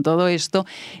chavismo y con todo esto,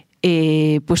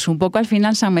 pues un poco al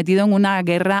final se han metido en una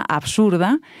guerra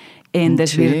absurda en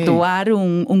desvirtuar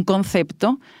un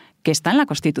concepto que está en la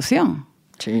Constitución.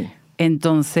 Sí.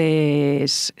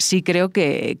 Entonces, sí creo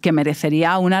que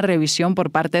merecería una revisión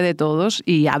por parte de todos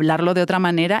y hablarlo de otra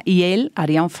manera, y él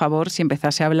haría un favor si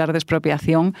empezase a hablar de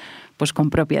expropiación pues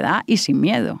con propiedad y sin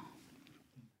miedo.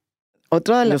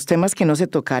 Otro de los temas que no se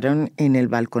tocaron en el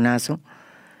balconazo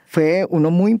fue uno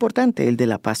muy importante, el de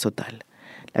la paz total.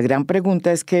 La gran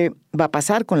pregunta es qué va a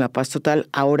pasar con la paz total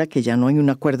ahora que ya no hay un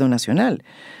acuerdo nacional.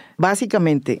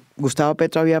 Básicamente, Gustavo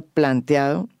Petro había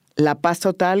planteado la paz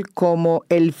total como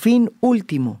el fin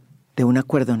último de un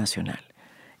acuerdo nacional,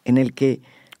 en el que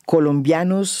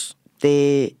colombianos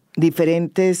de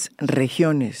diferentes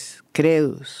regiones,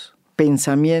 credos,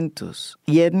 pensamientos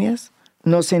y etnias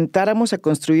nos sentáramos a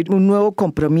construir un nuevo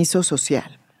compromiso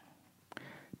social,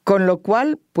 con lo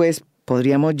cual, pues,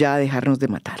 podríamos ya dejarnos de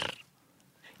matar.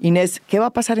 Inés, ¿qué va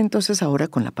a pasar entonces ahora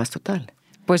con la paz total?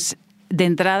 Pues de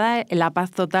entrada, la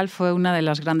paz total fue una de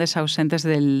las grandes ausentes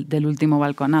del último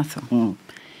balconazo.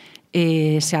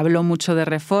 Se habló mucho de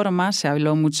reformas, se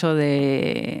habló mucho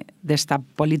de esta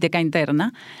política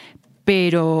interna,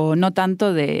 pero no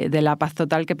tanto de la paz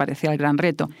total, que parecía el gran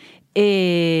reto.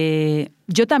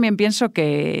 Yo también pienso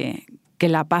que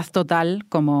la paz total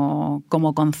como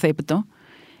concepto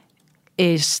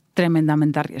es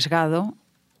tremendamente arriesgado.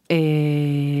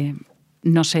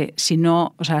 No sé, si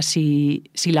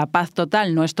la paz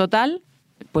total no es total,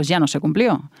 pues ya no se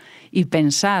cumplió. Y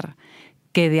pensar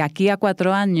que de aquí a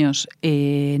 4 años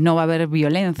no va a haber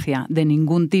violencia de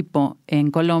ningún tipo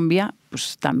en Colombia,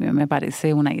 pues también me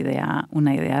parece una idea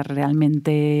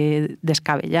realmente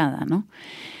descabellada, ¿no?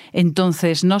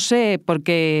 Entonces, no sé por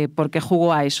qué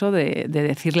jugó a eso de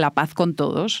decir la paz con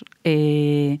todos.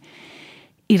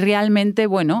 Y realmente,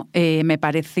 bueno, me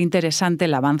parece interesante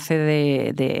el avance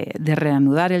de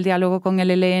reanudar el diálogo con el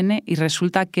ELN, y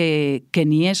resulta que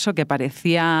ni eso, que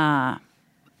parecía,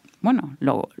 bueno,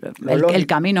 el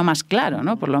camino más claro,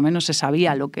 ¿no? Por lo menos se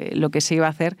sabía lo que se iba a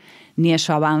hacer, ni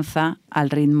eso avanza al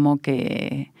ritmo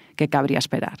que cabría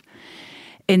esperar.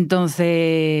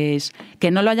 Entonces, que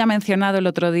no lo haya mencionado el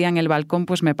otro día en el balcón,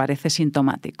 pues me parece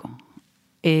sintomático.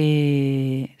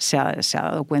 Se ha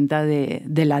dado cuenta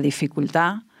de la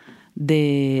dificultad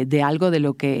de algo de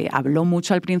lo que habló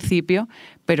mucho al principio,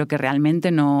 pero que realmente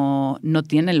no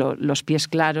tiene los pies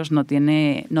claros, no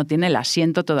tiene el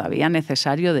asiento todavía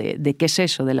necesario de qué es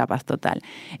eso de la paz total.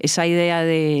 Esa idea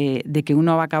de que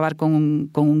uno va a acabar con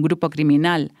un grupo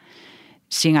criminal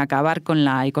sin acabar con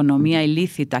la economía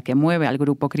ilícita que mueve al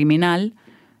grupo criminal,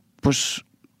 pues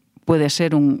puede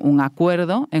ser un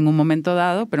acuerdo en un momento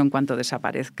dado, pero en cuanto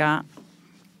desaparezca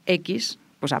X,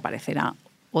 pues aparecerá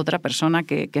otra persona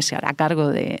que se hará cargo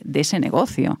de ese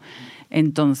negocio.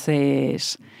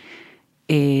 Entonces,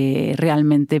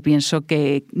 realmente pienso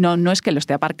que no es que lo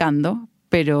esté aparcando,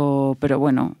 pero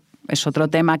bueno, es otro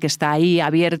tema que está ahí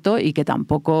abierto y que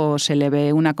tampoco se le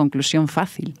ve una conclusión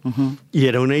fácil. Y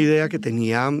era una idea que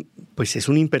tenía, pues es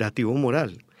un imperativo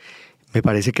moral. Me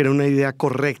parece que era una idea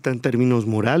correcta en términos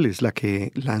morales la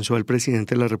que lanzó el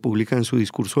presidente de la República en su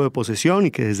discurso de posesión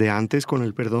y que desde antes con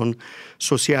el perdón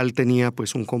social tenía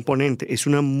pues un componente. Es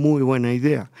una muy buena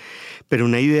idea, pero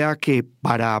una idea que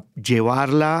para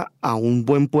llevarla a un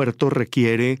buen puerto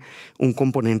requiere un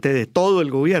componente de todo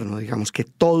el gobierno, digamos que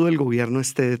todo el gobierno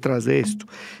esté detrás de esto.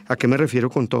 ¿A qué me refiero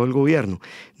con todo el gobierno?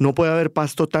 No puede haber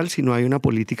paz total si no hay una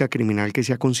política criminal que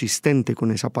sea consistente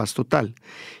con esa paz total.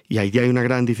 Y ahí hay una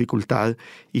gran dificultad,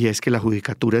 y es que la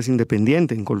judicatura es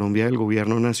independiente en Colombia del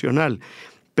gobierno nacional,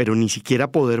 pero ni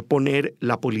siquiera poder poner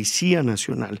la Policía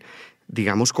Nacional,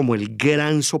 digamos, como el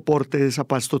gran soporte de esa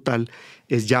paz total,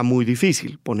 es ya muy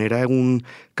difícil. Poner a un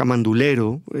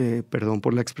camandulero, perdón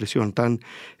por la expresión tan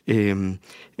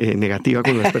negativa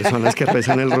con las personas que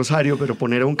rezan el rosario, pero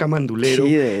poner a un camandulero,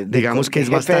 sí, digamos que es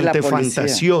bastante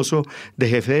fantasioso, de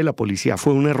jefe de la policía.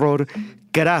 Fue un error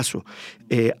craso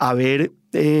haberle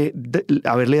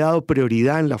dado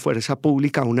prioridad en la fuerza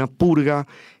pública a una purga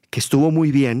que estuvo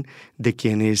muy bien de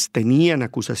quienes tenían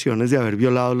acusaciones de haber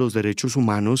violado los derechos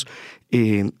humanos,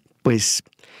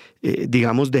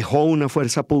 digamos, dejó una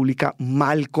fuerza pública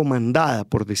mal comandada,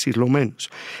 por decirlo menos.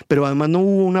 Pero además no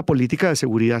hubo una política de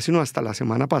seguridad sino hasta la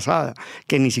semana pasada,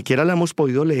 que ni siquiera la hemos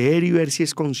podido leer y ver si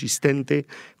es consistente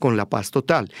con la paz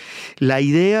total. La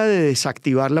idea de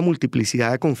desactivar la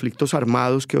multiplicidad de conflictos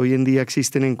armados que hoy en día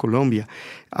existen en Colombia,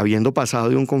 habiendo pasado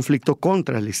de un conflicto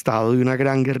contra el Estado, de una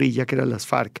gran guerrilla que era las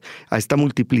FARC, a esta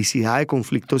multiplicidad de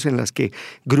conflictos en las que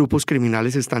grupos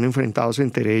criminales están enfrentados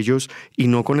entre ellos y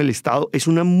no con el Estado, es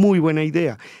una muy buena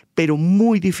idea, pero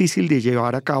muy difícil de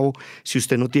llevar a cabo si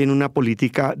usted no tiene una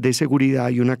política de seguridad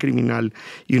y una criminal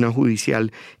y una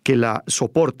judicial que la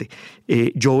soporte.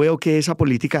 Yo veo que esa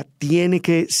política tiene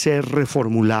que ser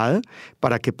reformulada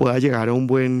para que pueda llegar a un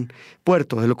buen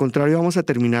puerto. De lo contrario, vamos a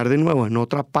terminar de nuevo en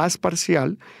otra paz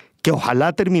parcial, que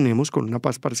ojalá terminemos con una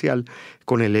paz parcial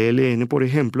con el ELN, por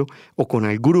ejemplo, o con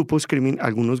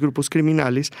algunos grupos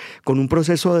criminales, con un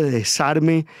proceso de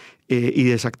desarme y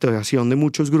desactivación de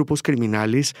muchos grupos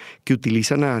criminales que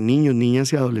utilizan a niños,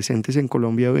 niñas y adolescentes en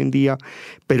Colombia hoy en día,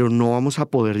 pero no vamos a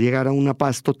poder llegar a una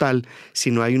paz total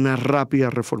si no hay una rápida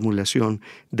reformulación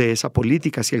de esa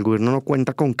política, si el gobierno no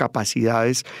cuenta con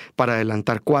capacidades para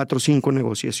adelantar 4 o 5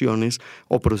 negociaciones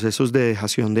o procesos de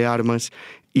dejación de armas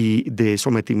y de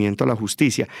sometimiento a la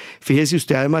justicia. Fíjese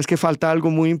usted además que falta algo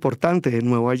muy importante de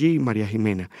nuevo allí, María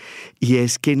Jimena, y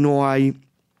es que no hay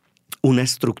una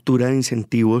estructura de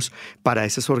incentivos para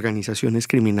esas organizaciones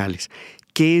criminales.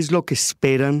 ¿Qué es lo que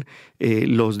esperan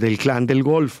los del Clan del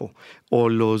Golfo o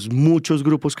los muchos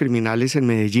grupos criminales en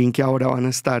Medellín que ahora van a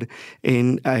estar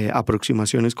en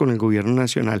aproximaciones con el gobierno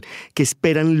nacional? ¿Qué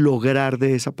esperan lograr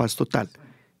de esa paz total?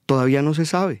 Todavía no se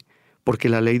sabe, porque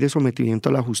la ley de sometimiento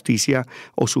a la justicia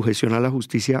o sujeción a la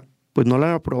justicia, pues no la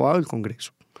han aprobado el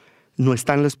Congreso. No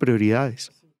están las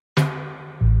prioridades.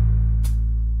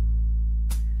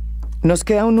 Nos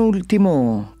queda un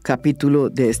último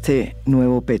capítulo de este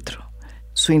nuevo Petro,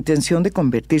 su intención de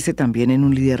convertirse también en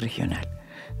un líder regional.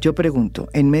 Yo pregunto,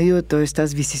 en medio de todas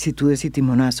estas vicisitudes y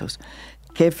timonazos,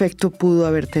 ¿qué efecto pudo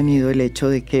haber tenido el hecho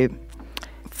de que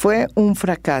fue un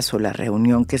fracaso la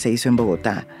reunión que se hizo en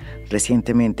Bogotá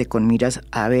recientemente con miras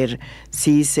a ver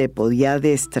si se podía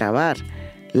destrabar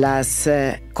las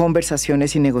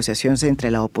conversaciones y negociaciones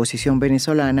entre la oposición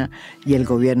venezolana y el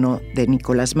gobierno de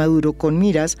Nicolás Maduro con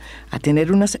miras a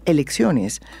tener unas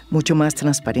elecciones mucho más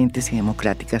transparentes y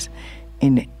democráticas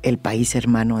en el país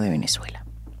hermano de Venezuela?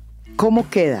 ¿Cómo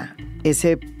queda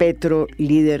ese Petro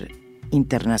líder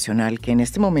internacional que en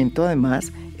este momento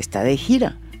además está de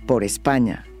gira por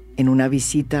España en una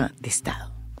visita de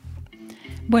Estado?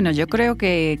 Bueno, yo creo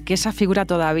que esa figura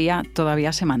todavía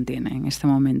se mantiene en este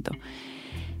momento.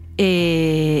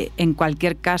 En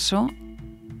cualquier caso,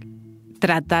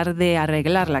 tratar de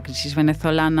arreglar la crisis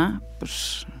venezolana,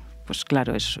 pues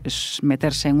claro, es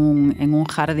meterse en un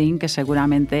jardín que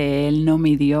seguramente él no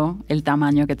midió el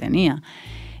tamaño que tenía.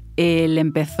 Él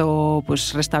empezó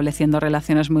pues restableciendo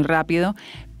relaciones muy rápido,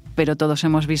 pero todos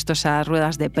hemos visto esas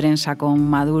ruedas de prensa con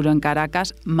Maduro en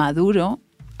Caracas. Maduro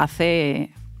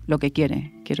hace lo que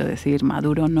quiere. Quiero decir,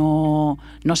 Maduro no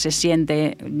se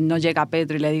siente, no llega a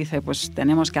Petro y le dice, pues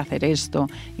tenemos que hacer esto,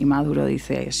 y Maduro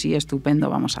dice, sí, estupendo,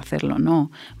 vamos a hacerlo.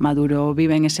 No, Maduro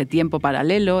vive en ese tiempo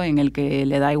paralelo en el que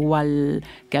le da igual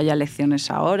que haya elecciones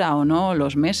ahora o no,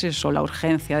 los meses o la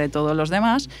urgencia de todos los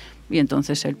demás, y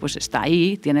entonces él pues está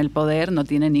ahí, tiene el poder, no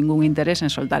tiene ningún interés en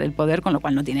soltar el poder, con lo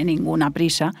cual no tiene ninguna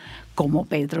prisa, como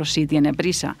Petro sí tiene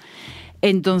prisa.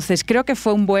 Entonces creo que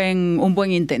fue un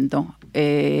buen intento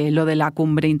lo de la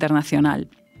cumbre internacional.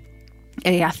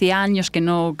 Hacía años que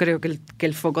no creo que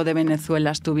el foco de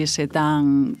Venezuela estuviese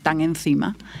tan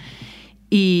encima.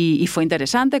 Y fue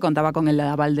interesante, contaba con el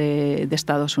aval de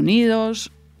Estados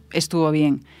Unidos, estuvo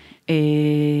bien.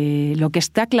 Lo que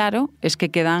está claro es que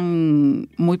quedan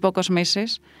muy pocos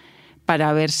meses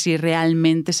para ver si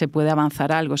realmente se puede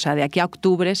avanzar algo. O sea, de aquí a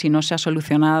octubre, si no se ha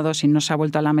solucionado, si no se ha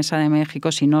vuelto a la mesa de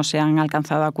México, si no se han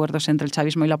alcanzado acuerdos entre el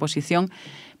chavismo y la oposición,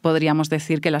 podríamos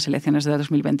decir que las elecciones de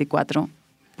 2024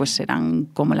 pues serán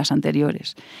como las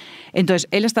anteriores. Entonces,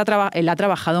 él ha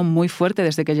trabajado muy fuerte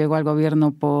desde que llegó al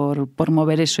gobierno por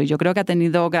mover eso, y yo creo que ha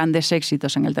tenido grandes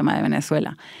éxitos en el tema de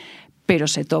Venezuela. Pero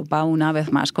se topa una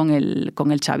vez más con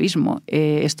el chavismo.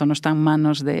 Esto no está en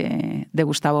manos de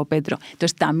Gustavo Petro.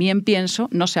 Entonces también pienso,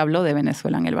 no se habló de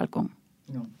Venezuela en el balcón.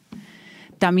 No.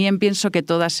 También pienso que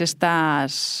todas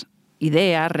estas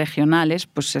ideas regionales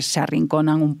pues se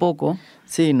arrinconan un poco.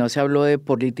 Sí, no se habló de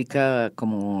política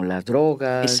como las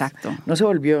drogas. Exacto. No se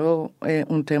volvió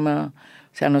un tema...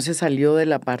 O sea, no se salió de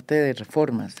la parte de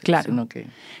reformas. Claro. Sino que...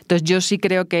 Entonces yo sí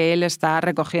creo que él está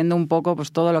recogiendo un poco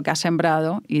pues todo lo que ha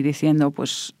sembrado y diciendo,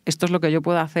 pues esto es lo que yo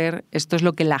puedo hacer, esto es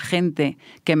lo que la gente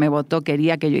que me votó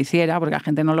quería que yo hiciera, porque la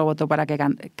gente no lo votó para que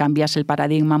cambiase el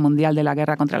paradigma mundial de la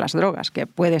guerra contra las drogas, que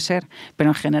puede ser, pero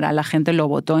en general la gente lo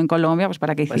votó en Colombia pues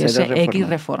para que hiciese X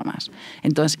reformas.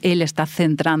 Entonces él está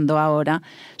centrando ahora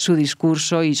su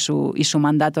discurso y su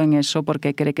mandato en eso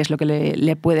porque cree que es lo que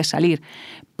le puede salir.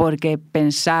 Porque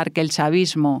pensar que el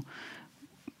chavismo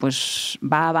pues,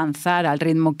 va a avanzar al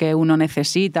ritmo que uno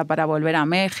necesita para volver a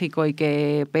México y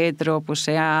que Petro pues,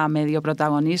 sea medio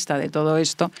protagonista de todo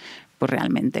esto, pues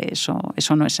realmente eso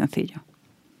no es sencillo.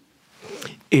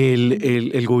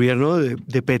 El gobierno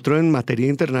de Petro en materia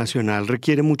internacional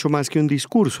requiere mucho más que un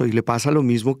discurso, y le pasa lo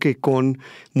mismo que con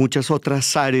muchas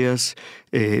otras áreas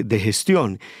de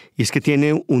gestión. Y es que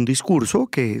tiene un discurso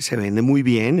que se vende muy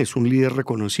bien, es un líder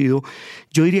reconocido.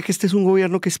 Yo diría que este es un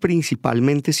gobierno que es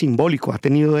principalmente simbólico, ha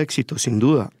tenido éxito, sin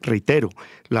duda. Reitero,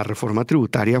 la reforma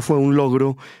tributaria fue un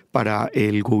logro para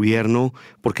el gobierno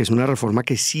porque es una reforma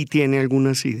que sí tiene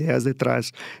algunas ideas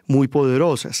detrás muy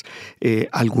poderosas.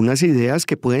 Algunas ideas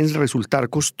que pueden resultar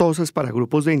costosas para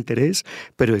grupos de interés,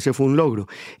 pero ese fue un logro.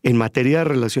 En materia de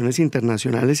relaciones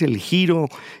internacionales, el giro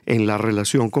en la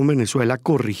relación con Venezuela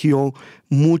corrigió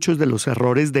muchos de los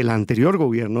errores del anterior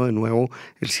gobierno, de nuevo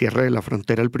el cierre de la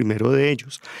frontera, el primero de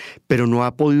ellos, pero no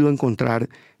ha podido encontrar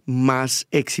más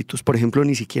éxitos, por ejemplo,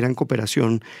 ni siquiera en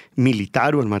cooperación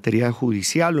militar o en materia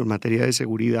judicial o en materia de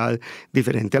seguridad,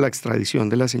 diferente a la extradición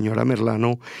de la señora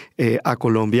Merlano a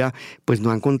Colombia, pues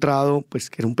no ha encontrado, pues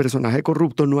que era un personaje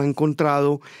corrupto, no ha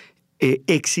encontrado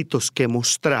éxitos que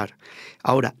mostrar.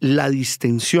 Ahora, la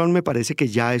distensión me parece que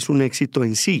ya es un éxito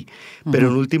en sí, pero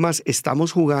en últimas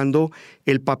estamos jugando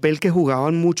el papel que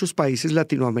jugaban muchos países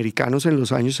latinoamericanos en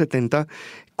los años 70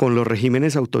 con los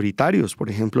regímenes autoritarios,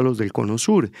 por ejemplo los del Cono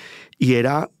Sur, y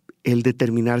era el de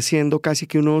terminar siendo casi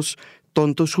que unos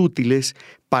tontos útiles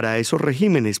para esos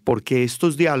regímenes, porque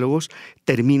estos diálogos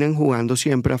terminan jugando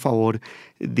siempre a favor,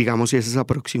 digamos, de esas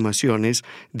aproximaciones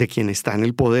de quien está en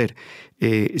el poder.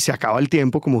 Se acaba el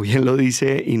tiempo, como bien lo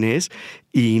dice Inés,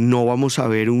 y no vamos a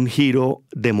ver un giro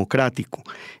democrático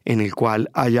en el cual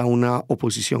haya una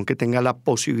oposición que tenga la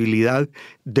posibilidad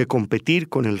de competir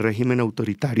con el régimen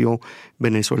autoritario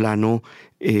venezolano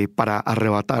para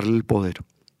arrebatarle el poder.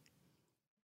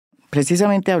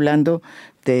 Precisamente hablando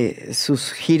de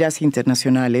sus giras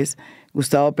internacionales,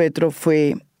 Gustavo Petro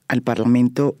fue al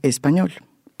Parlamento español,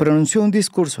 pronunció un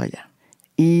discurso allá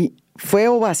y fue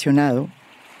ovacionado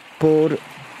por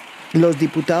los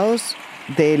diputados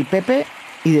del PP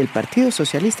y del Partido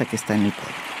Socialista que está en el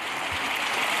poder.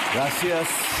 Gracias.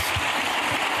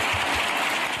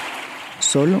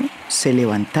 Solo se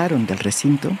levantaron del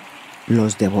recinto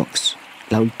los de Vox,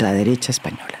 la ultraderecha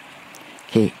española,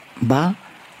 que va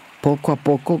poco a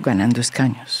poco ganando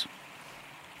escaños.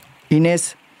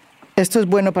 Inés, ¿esto es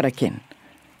bueno para quién?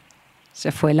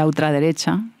 Se fue la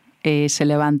ultraderecha, se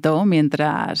levantó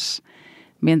mientras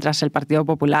el Partido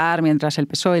Popular, mientras el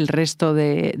PSOE, el resto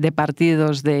de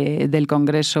partidos del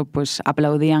Congreso pues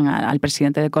aplaudían al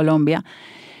presidente de Colombia.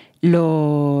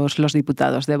 Los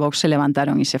diputados de Vox se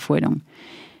levantaron y se fueron.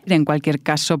 En cualquier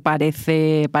caso,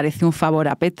 parece un favor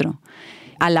a Petro.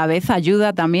 A la vez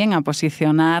ayuda también a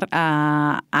posicionar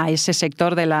a ese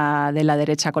sector de la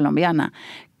derecha colombiana,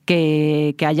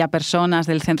 que haya personas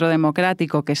del Centro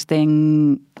Democrático que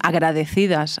estén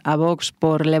agradecidas a Vox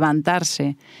por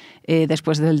levantarse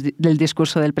después del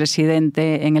discurso del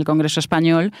presidente en el Congreso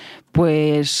español,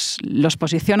 pues los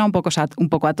posiciona un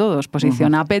poco a todos.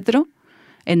 Posiciona a Petro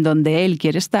en donde él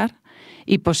quiere estar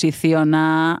y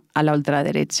posiciona a la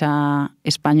ultraderecha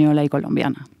española y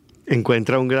colombiana.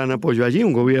 encuentra un gran apoyo allí,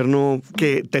 un gobierno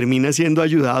que termina siendo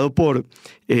ayudado por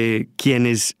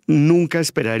quienes nunca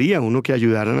esperaría uno que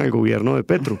ayudaran al gobierno de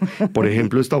Petro, por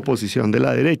ejemplo, esta oposición de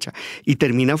la derecha, y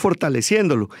termina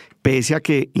fortaleciéndolo, pese a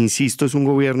que, insisto, es un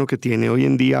gobierno que tiene hoy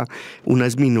en día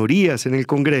unas minorías en el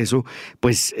Congreso,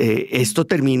 pues esto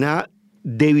termina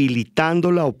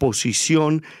debilitando la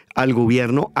oposición al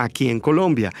gobierno aquí en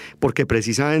Colombia, porque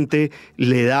precisamente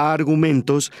le da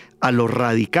argumentos a los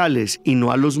radicales y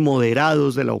no a los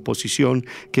moderados de la oposición,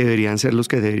 que deberían ser los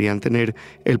que deberían tener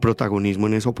el protagonismo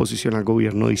en esa oposición al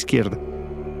gobierno de izquierda.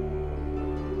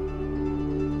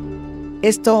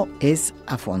 Esto es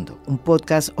A Fondo, un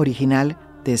podcast original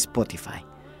de Spotify.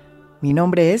 Mi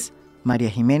nombre es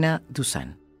María Jimena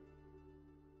Duzán.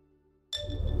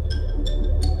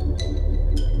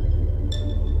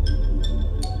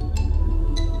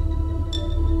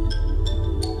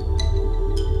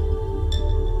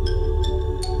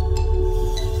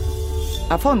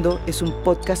 A Fondo es un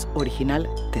podcast original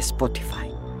de Spotify.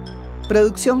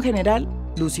 Producción general,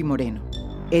 Lucy Moreno.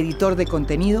 Editor de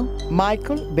contenido,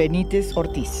 Michael Benítez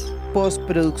Ortiz.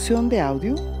 Postproducción de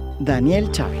audio,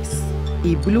 Daniel Chávez.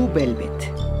 Y Blue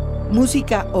Velvet.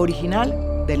 Música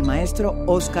original del maestro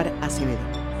Óscar Acevedo.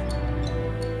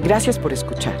 Gracias por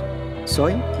escuchar.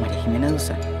 Soy María Jimena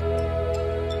Duzán.